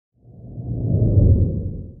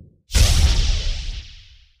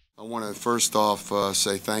want to first off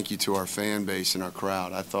say thank you to our fan base and our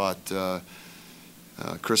crowd. I thought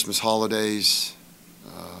Christmas holidays,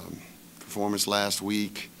 performance last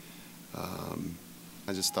week,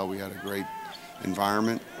 I just thought we had a great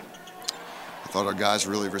environment. I thought our guys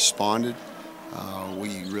really responded.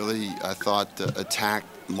 We really, I thought, attacked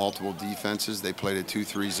multiple defenses. They played a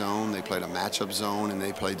 2-3 zone, they played a matchup zone, and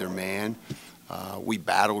they played their man. We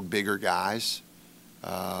battled bigger guys,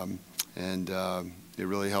 and it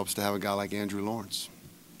really helps to have a guy like Andrew Lawrence.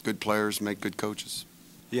 Good players make good coaches.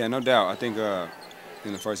 Yeah, no doubt. I think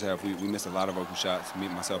in the first half we missed a lot of open shots, me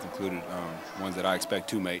myself included, ones that I expect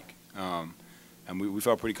to make. And we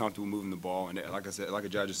felt pretty comfortable moving the ball. And like I said, like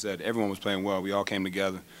Adjehi just said, everyone was playing well. We all came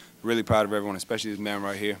together. Really proud of everyone, especially this man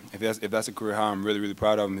right here. If that's a career high, I'm really, really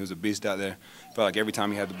proud of him. He was a beast out there. Felt like every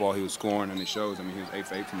time he had the ball, he was scoring, and it shows. I mean, he was 8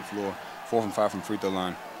 for 8 from the floor, 4 from 5 from free throw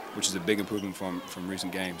line, which is a big improvement from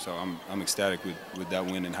recent games. So I'm ecstatic with that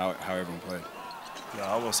win and how everyone played.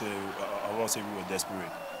 Yeah, I won't say we were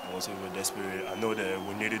desperate. I won't say we were desperate. I know that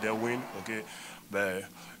we needed that win, okay, but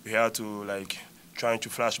we had to trying to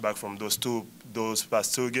flash back from those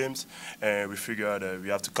past 2 games, and we figured that we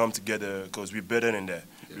have to come together because we're better than that.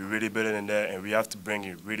 Yeah. We're really better than that, and we have to bring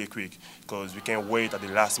it really quick because we can't wait at the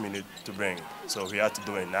last minute to bring it. So we had to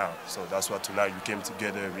do it now. So that's why tonight we came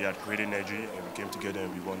together. We had great energy, and we came together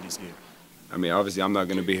and we won this game. I mean, obviously, I'm not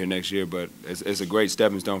going to be here next year, but it's a great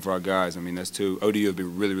stepping stone for our guys. I mean, that's too. ODU has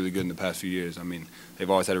been really, really good in the past few years. I mean, they've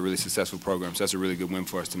always had a really successful program, so that's a really good win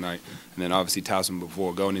for us tonight. And then obviously, Towson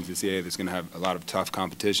before going into the CAA, that's going to have a lot of tough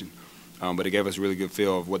competition. But it gave us a really good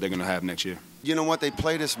feel of what they're going to have next year. You know what? They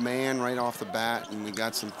played us man right off the bat, and we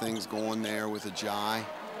got some things going there with Adjehi.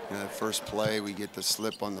 You know, first play, we get the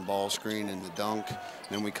slip on the ball screen and the dunk. And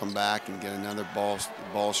then we come back and get another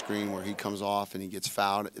ball screen where he comes off and he gets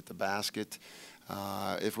fouled at the basket.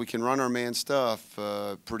 If we can run our man stuff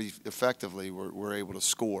pretty effectively, we're able to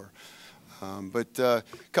score. But a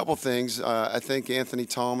couple things. I think Anthony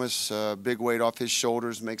Thomas, big weight off his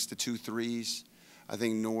shoulders, makes the 2 threes. I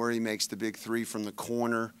think Nori makes the big 3 from the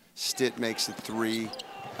corner. Stitt makes the 3.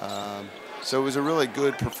 So it was a really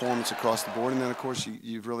good performance across the board. And then, of course,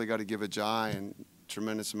 you've really got to give Adjehi a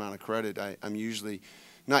tremendous amount of credit. I'm usually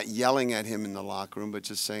not yelling at him in the locker room, but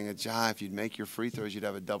just saying, Adjehi, if you'd make your free throws, you'd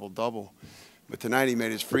have a double-double. But tonight he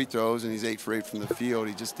made his free throws, and he's 8 for 8 from the field.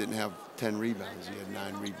 He just didn't have 10 rebounds. He had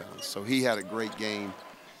 9 rebounds. So he had a great game.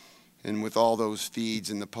 And with all those feeds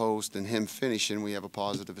in the post and him finishing, we have a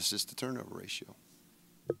positive assist-to-turnover ratio.